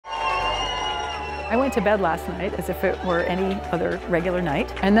I went to bed last night as if it were any other regular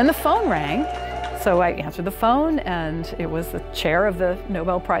night, and then the phone rang. So I answered the phone, and it was the chair of the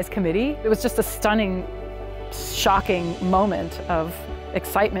Nobel Prize committee. It was just a stunning, shocking moment of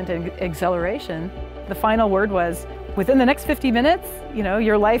excitement and exhilaration. The final word was, within the next 50 minutes,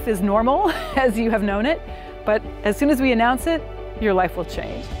 your life is normal as you have known it, but as soon as we announce it, your life will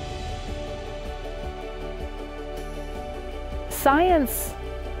change. Science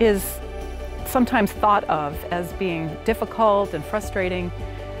is sometimes thought of as being difficult and frustrating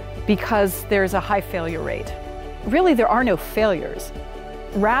because there's a high failure rate. Really, there are no failures.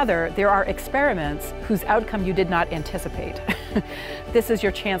 Rather, there are experiments whose outcome you did not anticipate. This is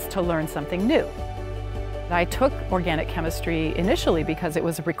your chance to learn something new. I took organic chemistry initially because it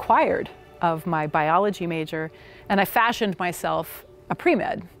was required of my biology major, and I fashioned myself a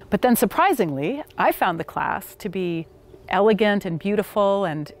pre-med. But then surprisingly, I found the class to be elegant and beautiful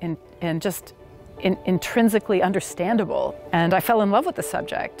and just intrinsically understandable. And I fell in love with the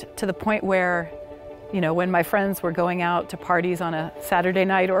subject to the point where, when my friends were going out to parties on a Saturday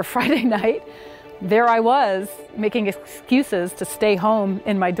night or a Friday night, there I was making excuses to stay home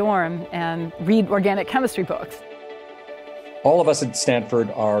in my dorm and read organic chemistry books. All of us at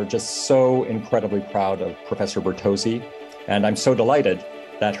Stanford are just so incredibly proud of Professor Bertozzi, and I'm so delighted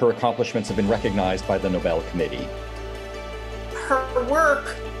that her accomplishments have been recognized by the Nobel Committee. Her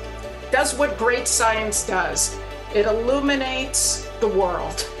work does what great science does. It illuminates the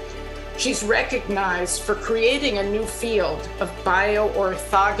world. She's recognized for creating a new field of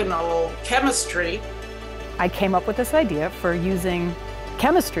bioorthogonal chemistry. I came up with this idea for using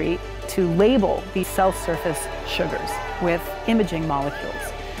chemistry to label these cell surface sugars with imaging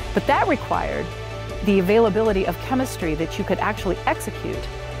molecules. But that required the availability of chemistry that you could actually execute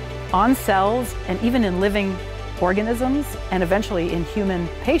on cells and even in living organisms and eventually in human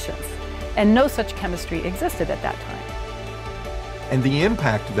patients. And no such chemistry existed at that time. And the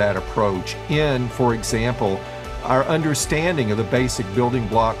impact of that approach in, for example, our understanding of the basic building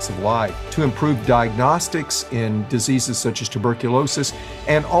blocks of life to improve diagnostics in diseases such as tuberculosis,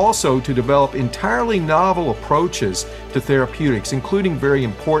 and also to develop entirely novel approaches to therapeutics, including, very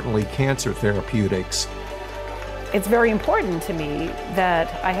importantly, cancer therapeutics. It's very important to me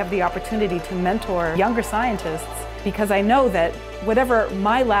that I have the opportunity to mentor younger scientists because I know that whatever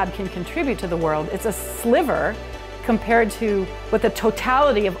my lab can contribute to the world, it's a sliver compared to what the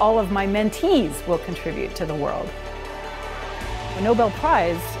totality of all of my mentees will contribute to the world. The Nobel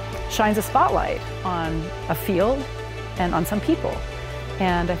Prize shines a spotlight on a field and on some people.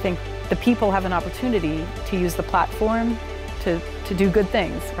 And I think the people have an opportunity to use the platform to do good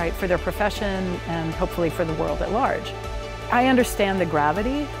things, right, for their profession and hopefully for the world at large. I understand the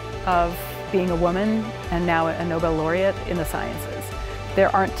gravity of being a woman and now a Nobel laureate in the sciences.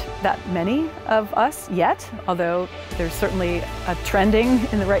 There aren't that many of us yet, although there's certainly a trending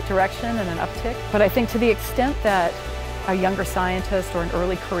in the right direction and an uptick. But I think to the extent that a younger scientist or an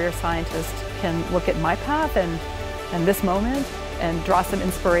early career scientist can look at my path and this moment and draw some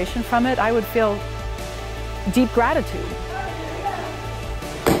inspiration from it, I would feel deep gratitude.